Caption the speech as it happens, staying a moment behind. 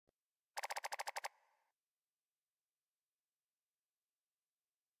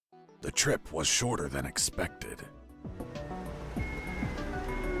The trip was shorter than expected.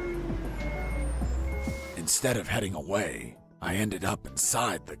 Instead of heading away, I ended up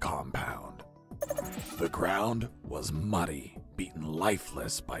inside the compound. The ground was muddy, beaten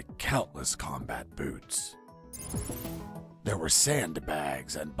lifeless by countless combat boots. There were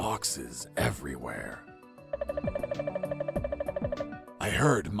sandbags and boxes everywhere. I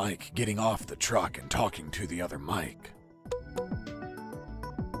heard Mike getting off the truck and talking to the other Mike.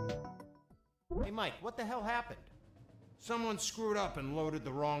 Hey Mike, what the hell happened? Someone screwed up and loaded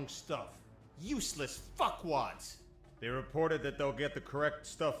the wrong stuff. Useless fuckwads! They reported that they'll get the correct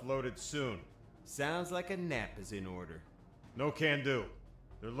stuff loaded soon. Sounds like a nap is in order. No can do.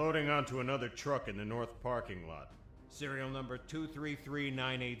 They're loading onto another truck in the north parking lot. Serial number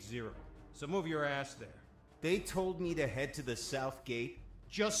 233980. So move your ass there. They told me to head to the south gate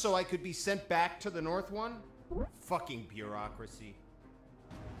just so I could be sent back to the north one? Fucking bureaucracy.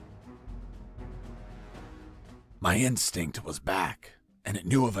 My instinct was back, and it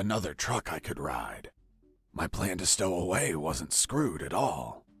knew of another truck I could ride. My plan to stow away wasn't screwed at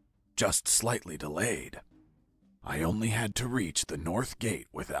all, just slightly delayed. I only had to reach the north gate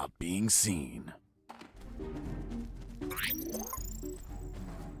without being seen.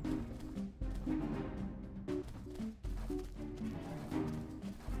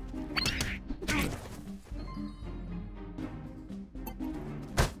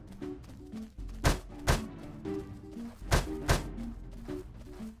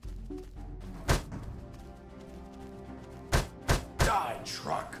 Die,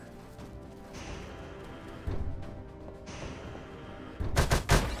 truck!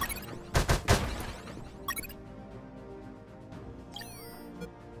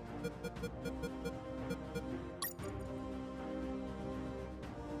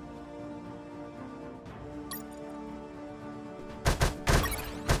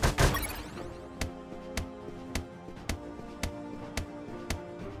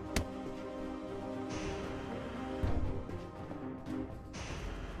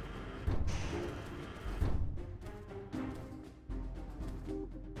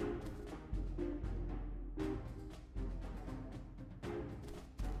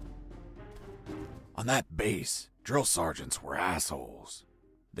 On that base, drill sergeants were assholes.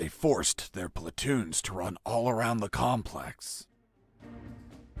 They forced their platoons to run all around the complex.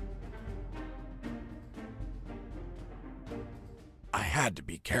 I had to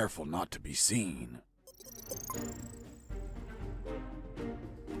be careful not to be seen.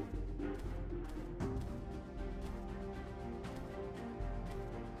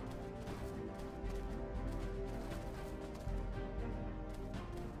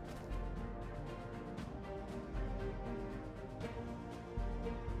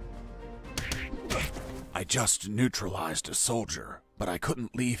 I just neutralized a soldier, but I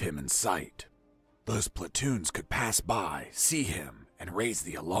couldn't leave him in sight. Those platoons could pass by, see him, and raise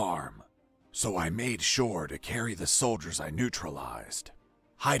the alarm. So I made sure to carry the soldiers I neutralized,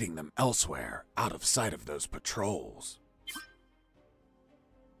 hiding them elsewhere out of sight of those patrols.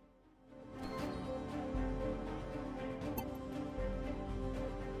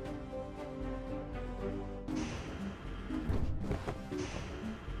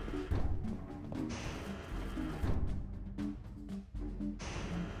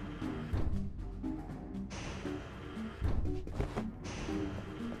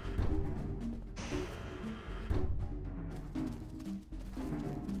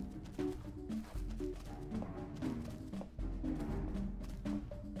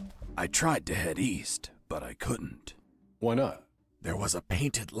 I tried to head east, but I couldn't. Why not? There was a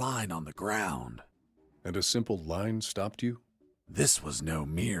painted line on the ground. And a simple line stopped you? This was no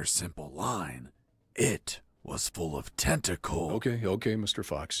mere simple line. It was full of tentacles. Okay, Mr.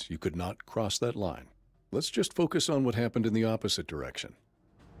 Fox. You could not cross that line. Let's just focus on what happened in the opposite direction.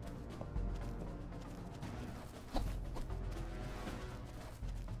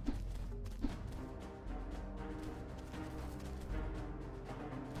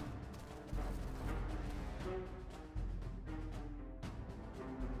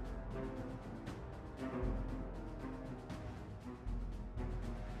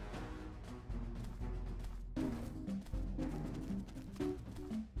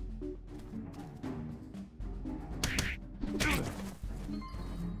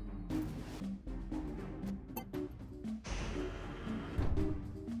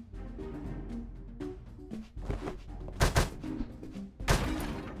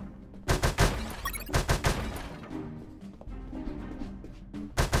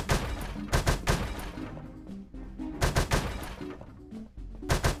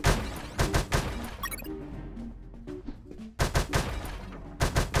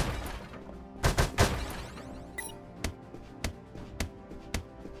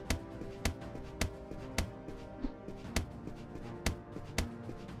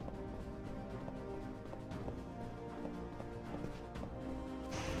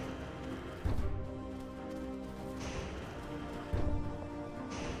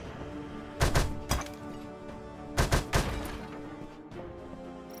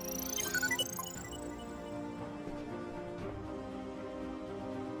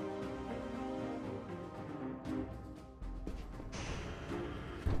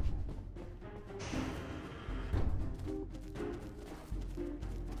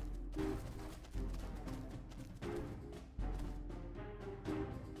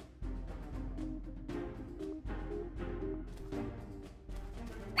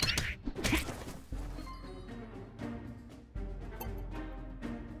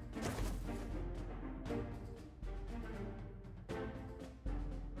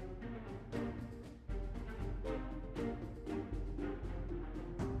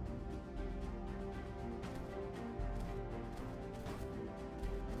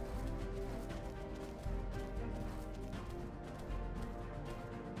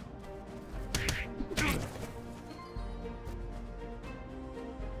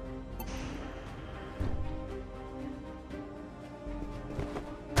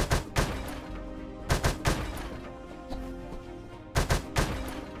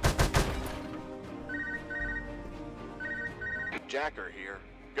 Jacker here.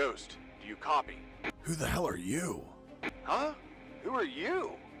 Ghost, do you copy? Who the hell are you? Huh? Who are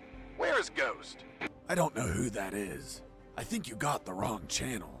you? Where is Ghost? I don't know who that is. I think you got the wrong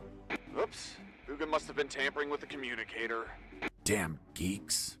channel. Oops. Hugo must have been tampering with the communicator. Damn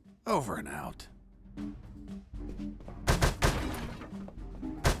geeks. Over and out.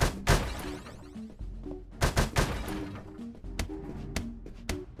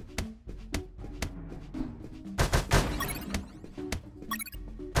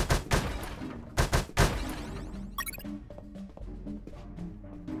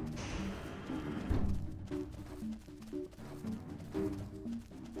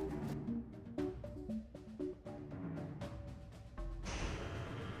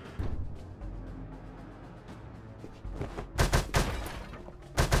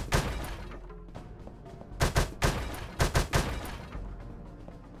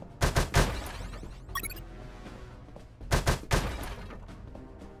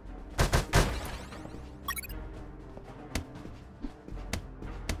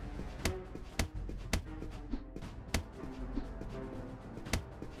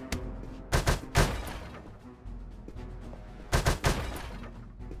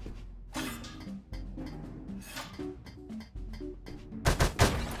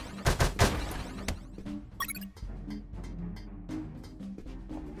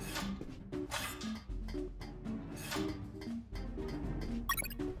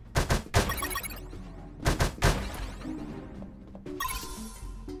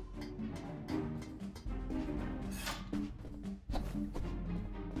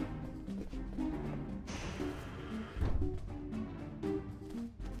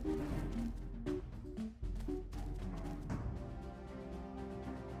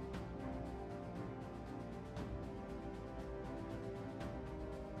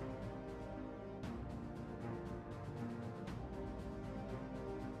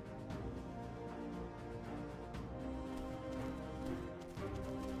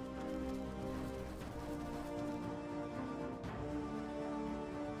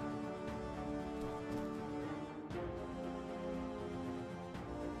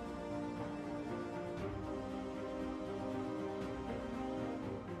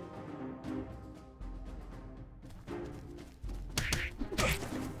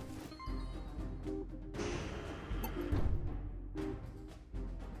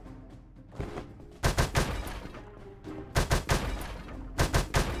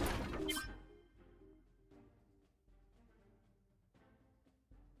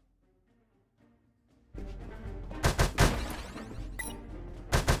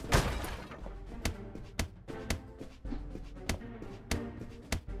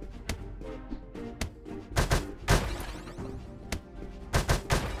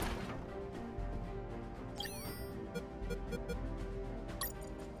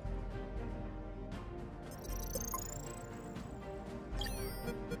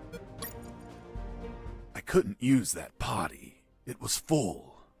 Couldn't use that potty. It was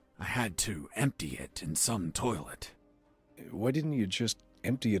full. I had to empty it in some toilet. Why didn't you just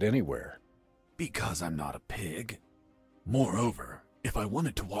empty it anywhere? Because I'm not a pig. Moreover, if I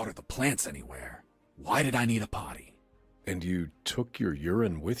wanted to water the plants anywhere, why did I need a potty? And you took your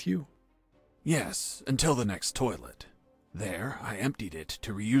urine with you? Yes, until the next toilet. There, I emptied it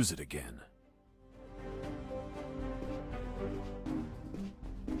to reuse it again.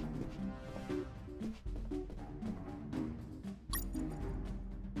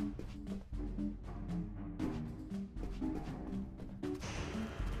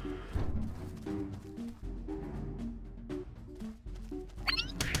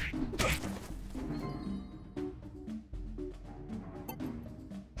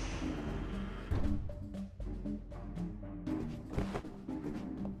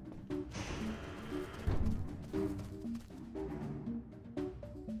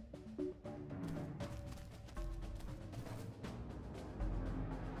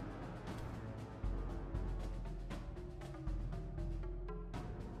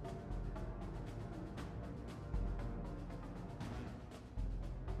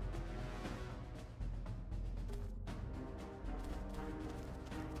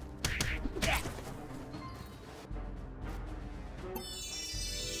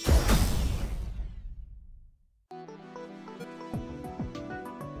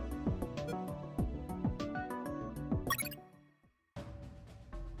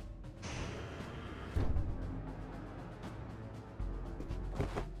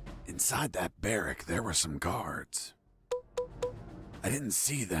 Inside that barrack, there were some guards. I didn't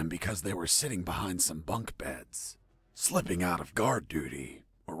see them because they were sitting behind some bunk beds, slipping out of guard duty,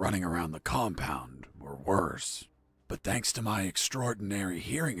 or running around the compound, or worse. but thanks to my extraordinary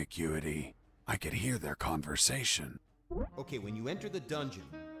hearing acuity, I could hear their conversation. Okay, when you enter the dungeon,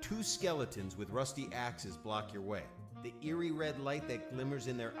 2 skeletons with rusty axes block your way. The eerie red light that glimmers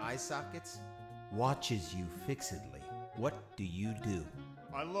in their eye sockets watches you fixedly. What do you do?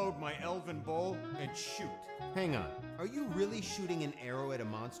 I load my elven bow and shoot. Hang on. Are you really shooting an arrow at a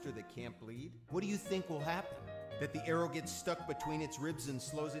monster that can't bleed? What do you think will happen? That the arrow gets stuck between its ribs and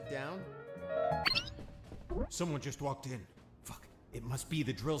slows it down? Someone just walked in. Fuck. It must be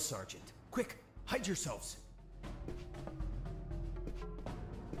the drill sergeant. Quick, hide yourselves.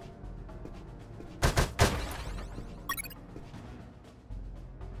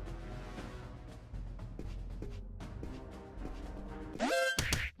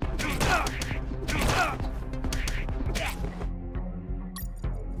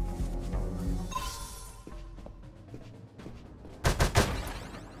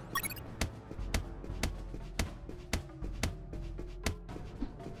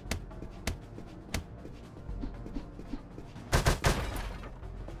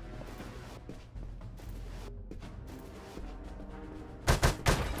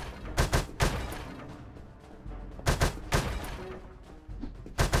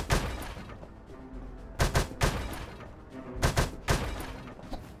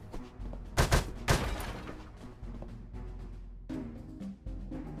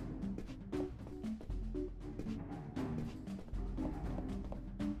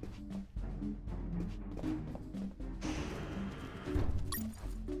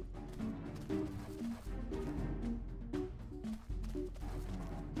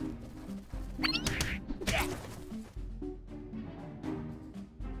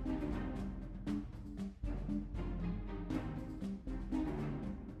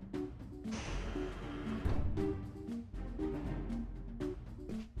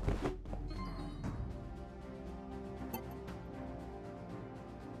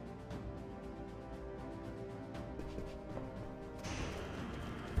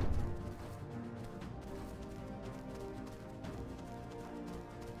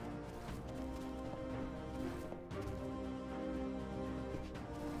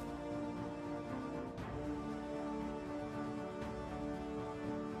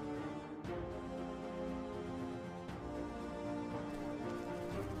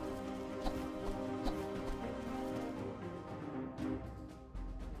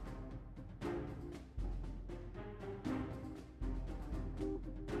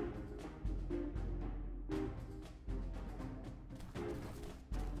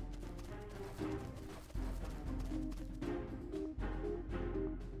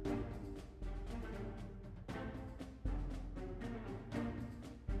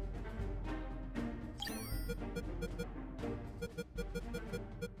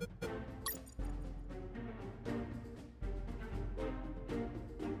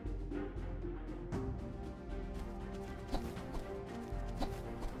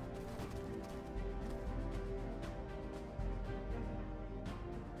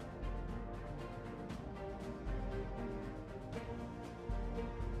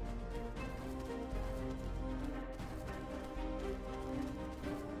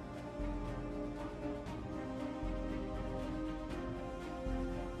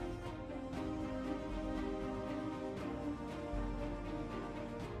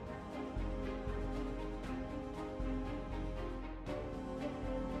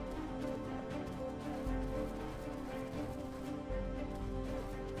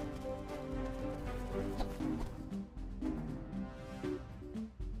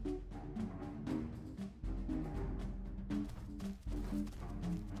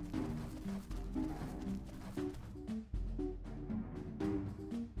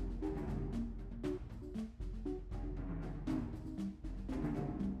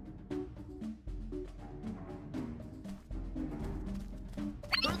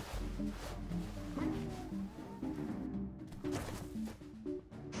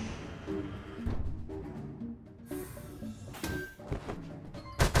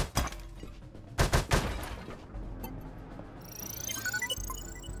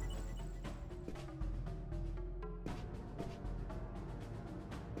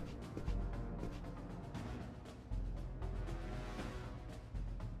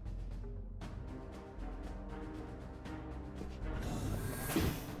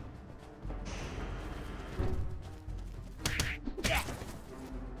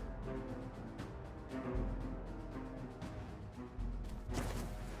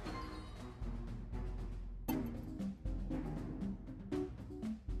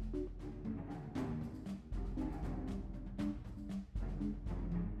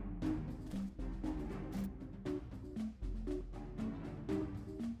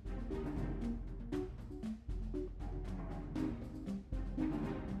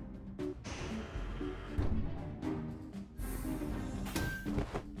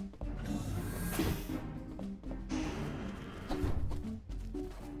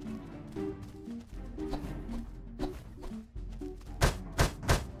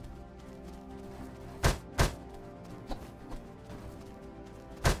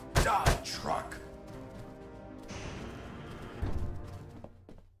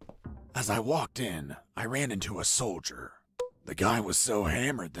 I walked in, I ran into a soldier. The guy was so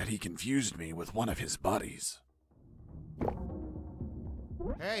hammered that he confused me with one of his buddies.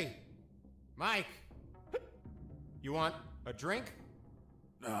 Hey, Mike. You want a drink?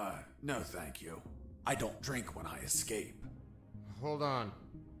 No thank you. I don't drink when I escape. Hold on.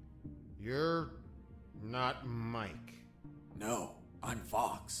 You're not Mike. No, I'm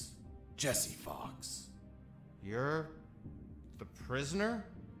Fox. Jesse Fox. You're the prisoner?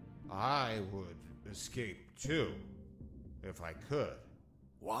 I would escape too, if I could.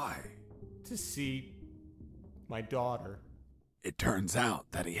 Why? To see my daughter. It turns out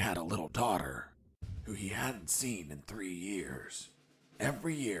that he had a little daughter who he hadn't seen in 3 years.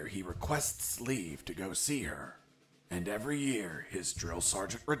 Every year he requests leave to go see her, and every year his drill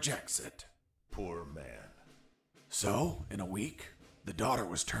sergeant rejects it. Poor man. So, in a week, the daughter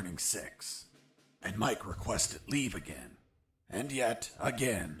was turning 6, and Mike requested leave again. And yet,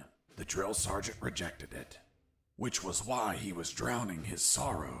 again, the drill sergeant rejected it, which was why he was drowning his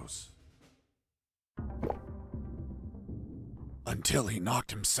sorrows. Until he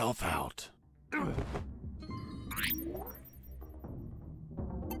knocked himself out.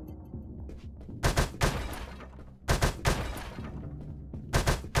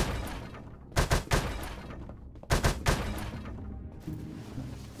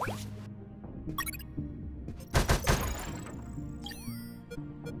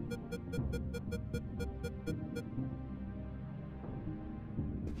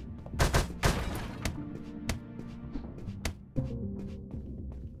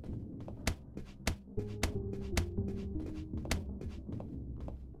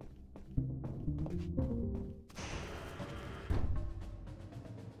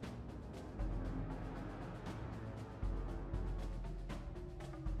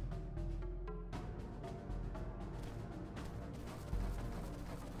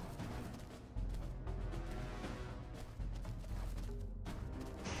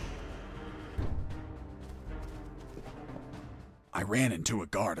 I ran into a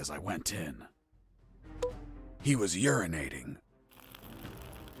guard as I went in. He was urinating.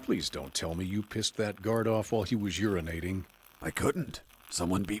 Please don't tell me you pissed that guard off while he was urinating. I couldn't.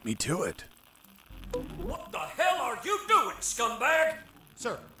 Someone beat me to it. What the hell are you doing, scumbag?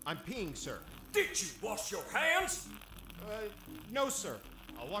 Sir, I'm peeing, sir. Did you wash your hands? No, sir.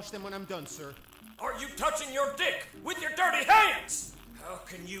 I'll wash them when I'm done, sir. Are you touching your dick with your dirty hands? How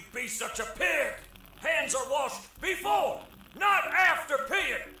can you be such a pig? Hands are washed before, not after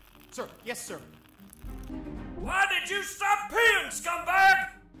peeing. Sir, yes, sir. Why did you stop peeing,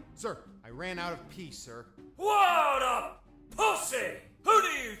 scumbag? Sir, I ran out of pee, sir. What a pussy! Who do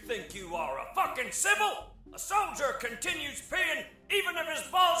you think you are, a fucking Sybil? A soldier continues peeing even if his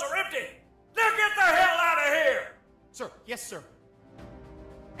balls are empty. Now get the hell out of here! Sir, yes, sir.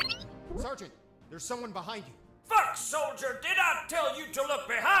 Sergeant, there's someone behind you. Fuck, soldier, did I tell you to look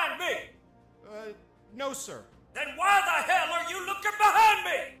behind me? No, sir. Then why the hell are you looking behind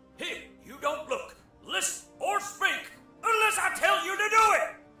me? Here, you don't look, listen, or speak unless I tell you to do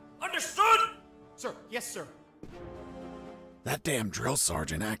it. Understood? Sir, yes, sir. That damn drill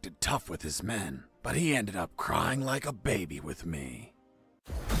sergeant acted tough with his men, but he ended up crying like a baby with me.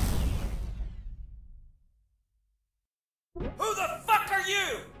 Who the fuck are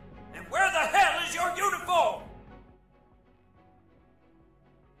you? And where the hell is your uniform?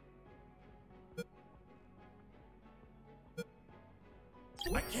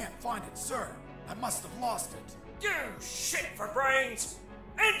 I can't find it, sir. I must have lost it. You shit for brains.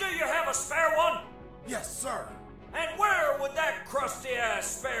 And do you have a spare one? Yes, sir. And where would that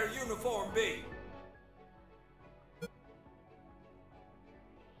crusty-ass spare uniform be?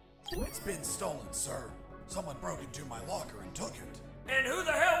 It's been stolen, sir. Someone broke into my locker and took it. And who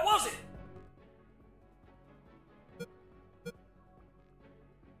the hell was it?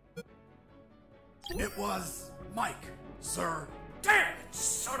 It was Mike, sir. Damn it,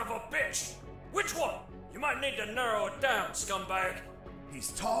 son of a bitch! Which one? You might need to narrow it down, scumbag. He's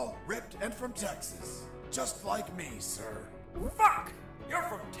tall, ripped, and from Texas. Just like me, sir. Fuck! You're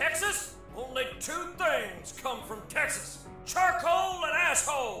from Texas? Only two things come from Texas. Charcoal and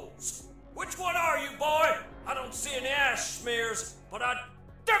assholes. Which one are you, boy? I don't see any ash smears, but I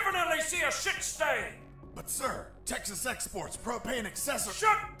definitely see a shit stain. But sir, Texas exports propane accessories.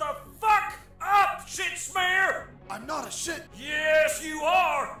 Shut the fuck up, shit smear! I'm not a shit. Yes, you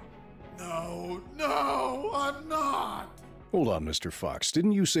are! No, I'm not. Hold on, Mr. Fox.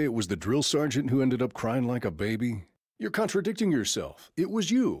 Didn't you say it was the drill sergeant who ended up crying like a baby? You're contradicting yourself. It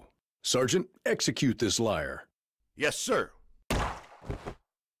was you. Sergeant, execute this liar. Yes, sir.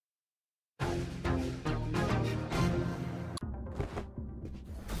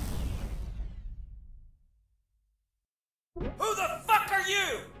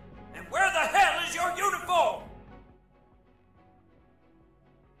 you? And where the hell is your uniform?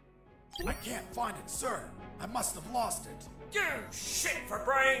 I can't find it, sir. I must have lost it. You shit for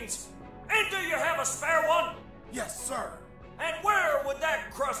brains! And do you have a spare one? Yes, sir. And where would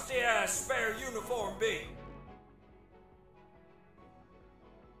that crusty-ass spare uniform be?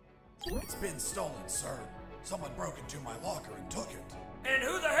 It's been stolen, sir. Someone broke into my locker and took it. And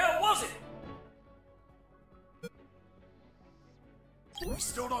who the hell was it? We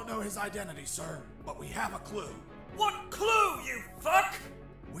still don't know his identity, sir, but we have a clue. What clue, you fuck?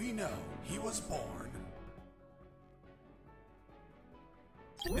 We know he was born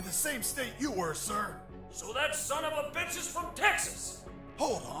in the same state you were, sir. So that son of a bitch is from Texas.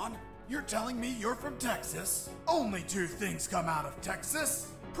 Hold on. You're telling me you're from Texas? Only two things come out of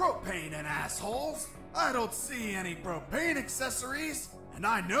Texas: propane and assholes. I don't see any propane accessories, and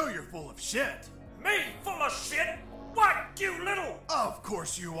I know you're full of shit. Me full of shit? What, you little... Of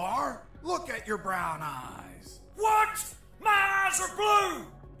course you are. Look at your brown eyes. What? My eyes are blue!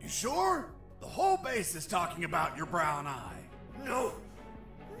 You sure? The whole base is talking about your brown eye. No!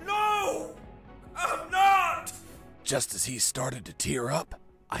 No! I'm not! Just as he started to tear up,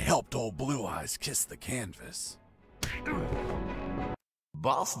 I helped old Blue Eyes kiss the canvas.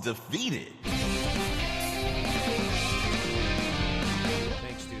 Boss defeated.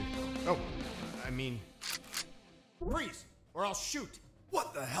 Thanks, dude. Oh, I mean... Freeze, or I'll shoot.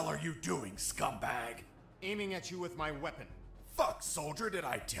 What the hell are you doing, scumbag? Aiming at you with my weapon. Fuck, soldier, did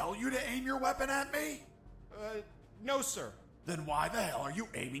I tell you to aim your weapon at me? No, sir. Then why the hell are you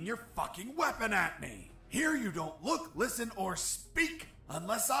aiming your fucking weapon at me? Here you don't look, listen, or speak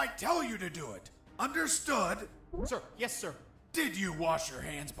unless I tell you to do it. Understood? Sir, yes, sir. Did you wash your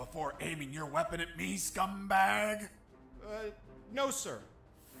hands before aiming your weapon at me, scumbag? No, sir.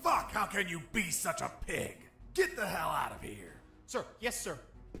 Fuck, how can you be such a pig? Get the hell out of here. Sir, yes, sir.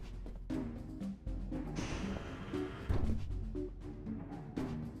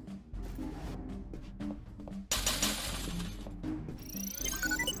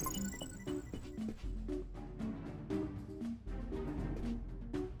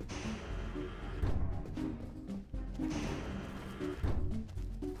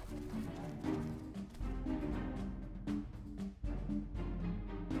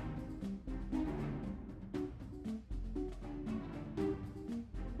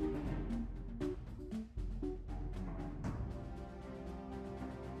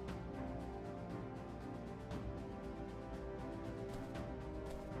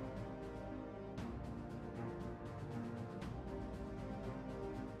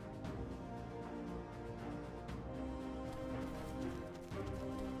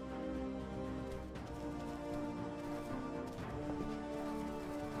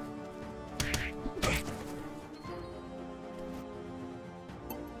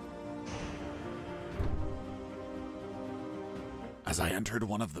 As I entered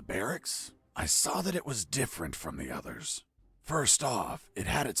one of the barracks, I saw that it was different from the others. First off, it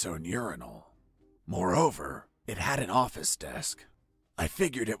had its own urinal. Moreover, it had an office desk. I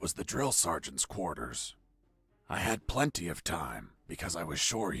figured it was the drill sergeant's quarters. I had plenty of time because I was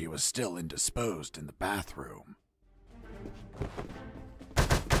sure he was still indisposed in the bathroom.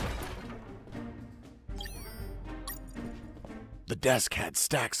 The desk had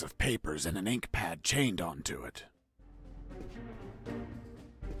stacks of papers and an ink pad chained onto it.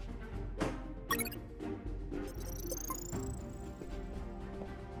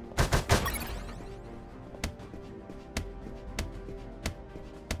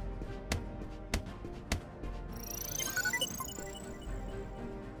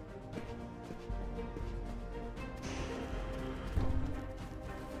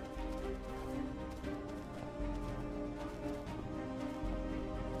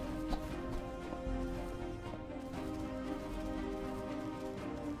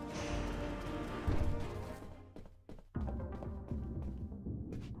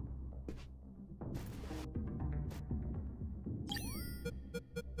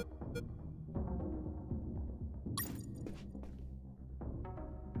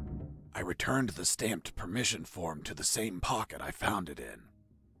 I returned the stamped permission form to the same pocket I found it in.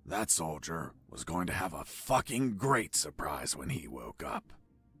 That soldier was going to have a fucking great surprise when he woke up.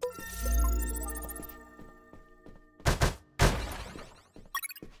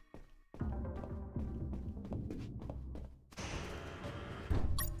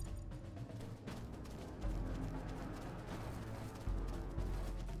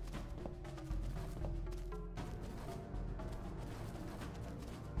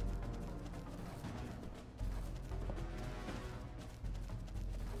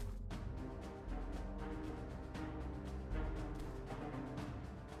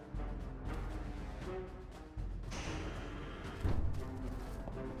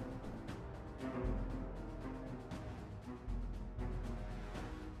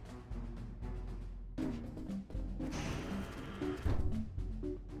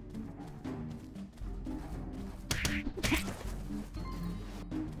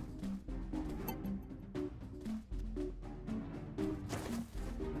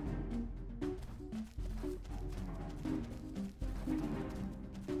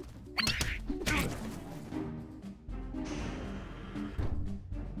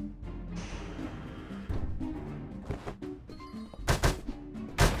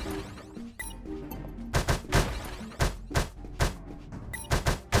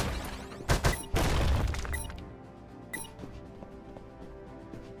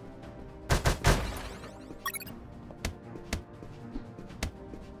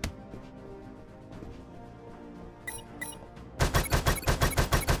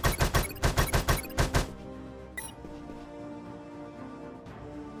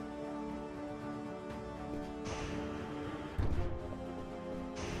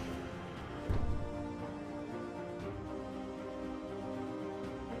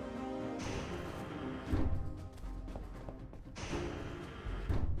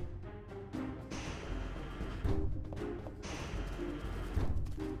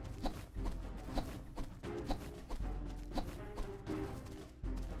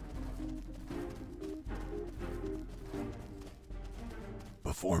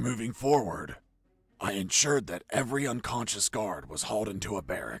 Before moving forward, I ensured that every unconscious guard was hauled into a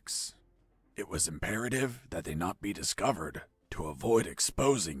barracks. It was imperative that they not be discovered to avoid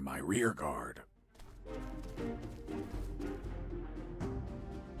exposing my rear guard.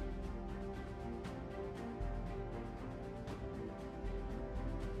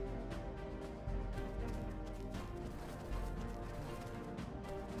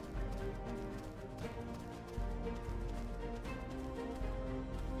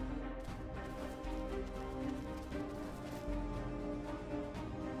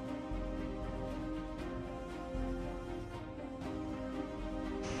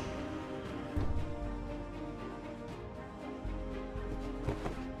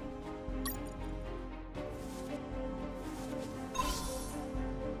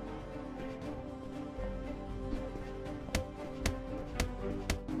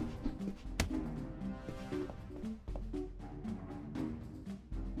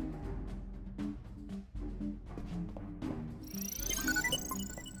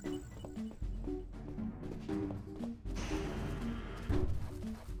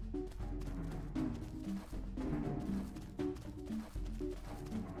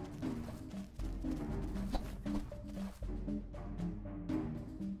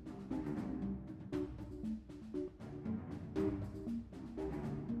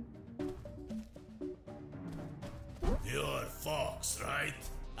 You're Fox, right?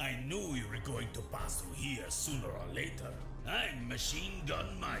 I knew you were going to pass through here sooner or later. I'm Machine Gun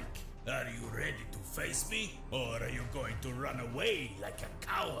Mike. Are you ready to face me? Or are you going to run away like a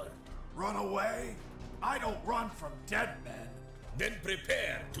coward? Run away? I don't run from dead men. Then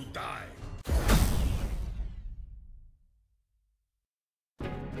prepare to die.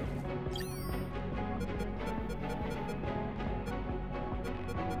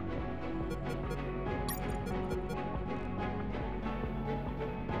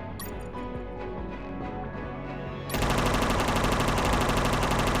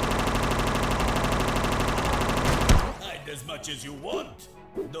 As much as you want.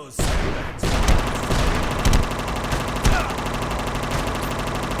 Those sandbags.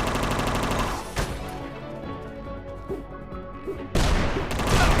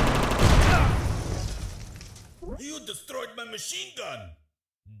 You destroyed my machine gun.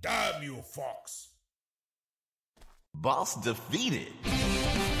 Damn you, Fox. Boss defeated.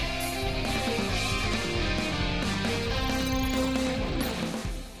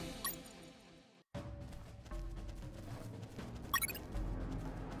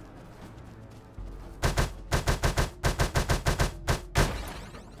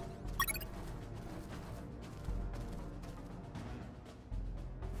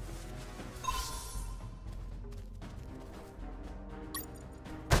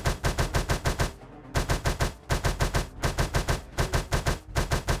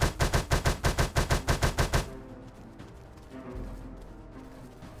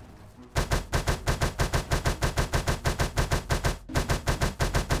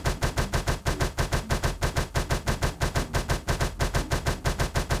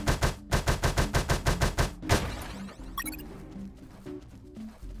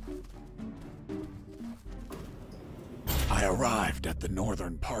 I arrived at the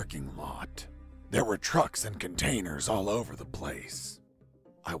northern parking lot. There were trucks and containers all over the place.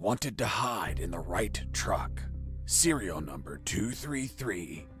 I wanted to hide in the right truck, serial number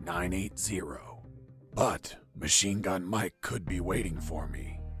 233980. But Machine Gun Mike could be waiting for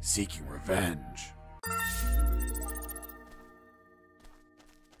me, seeking revenge.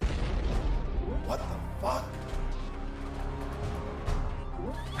 What the fuck?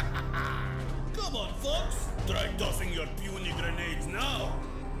 Come on, Fox. Try tossing your puny grenades now.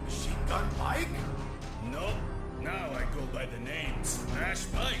 Machine Gun Mike? No, now I go by the name Smash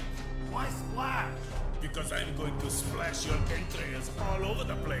Mike. Why Splash? Because I'm going to splash your entrails all over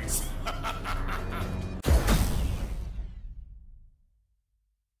the place.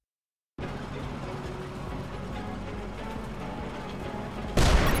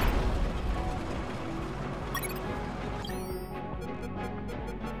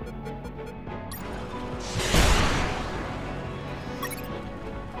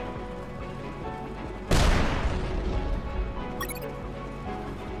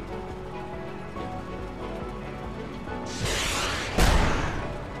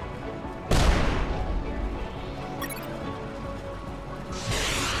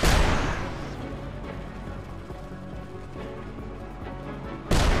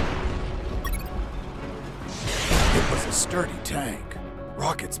 Sturdy tank.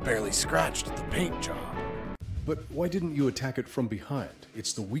 Rockets barely scratched at the paint job. But why didn't you attack it from behind?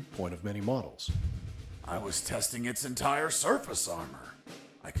 It's the weak point of many models. I was testing its entire surface armor.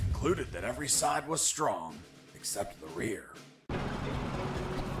 I concluded that every side was strong, except the rear.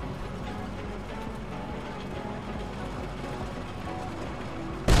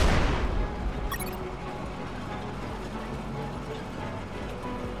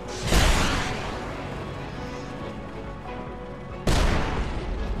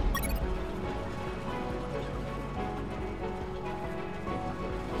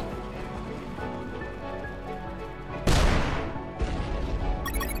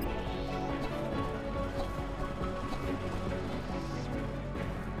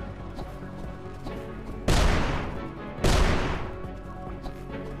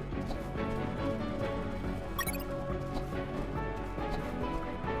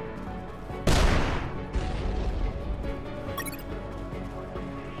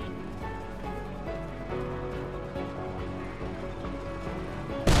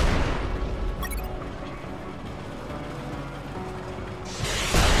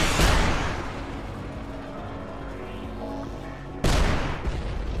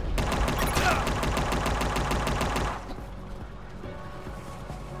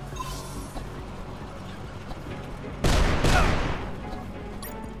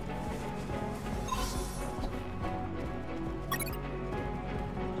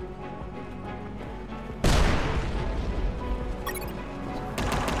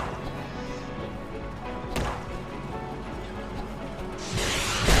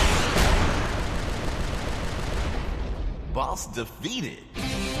 Boss defeated.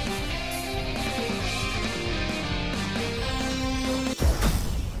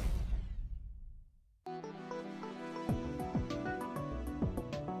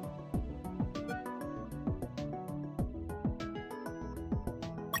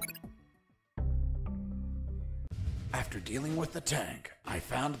 After dealing with the tank, I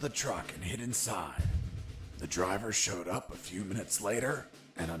found the truck and hid inside. The driver showed up a few minutes later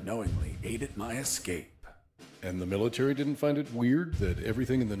and unknowingly aided my escape. And the military didn't find it weird that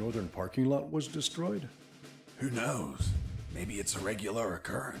everything in the northern parking lot was destroyed? Who knows? Maybe it's a regular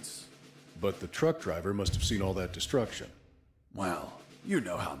occurrence. But the truck driver must have seen all that destruction. Well, you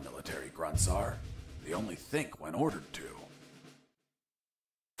know how military grunts are. They only think when ordered to.